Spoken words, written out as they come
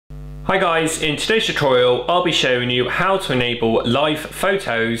Hi guys, in today's tutorial I'll be showing you how to enable live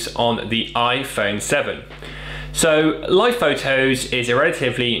photos on the iPhone 7. So live photos is a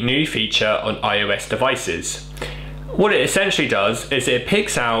relatively new feature on iOS devices. What it essentially does is it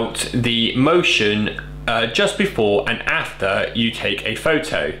picks out the motion just before and after you take a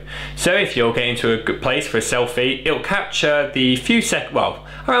photo. So if you're getting to a good place for a selfie, it'll capture the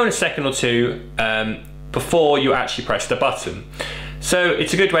around a second or two before you actually press the button. So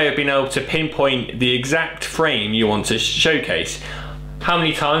it's a good way of being able to pinpoint the exact frame you want to showcase. How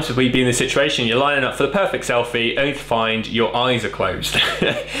many times have we been in this situation? You're lining up for the perfect selfie only to find your eyes are closed.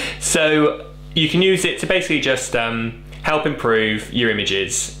 So you can use it to basically just help improve your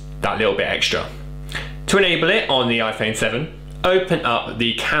images that little bit extra. To enable it on the iPhone 7, open up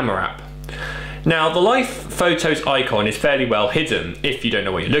the camera app. Now the live photos icon is fairly well hidden if you don't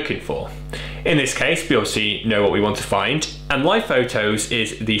know what you're looking for. In this case, we obviously know what we want to find, and live photos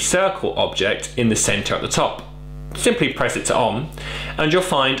is the circle object in the center at the top. Simply press it to on, and you'll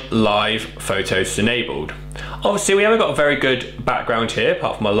find live photos enabled. Obviously, we haven't got a very good background here,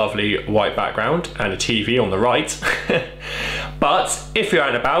 apart from a lovely white background and a TV on the right. But if you're out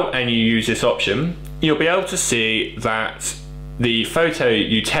and about and you use this option, you'll be able to see that the photo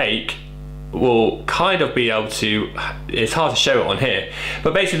you take will kind of be able to, it's hard to show it on here,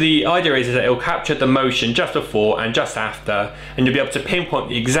 but basically the idea is that it will capture the motion just before and just after, and you'll be able to pinpoint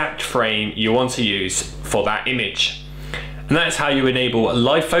the exact frame you want to use for that image. And that's how you enable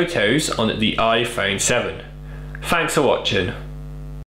live photos on the iPhone 7. Thanks for watching.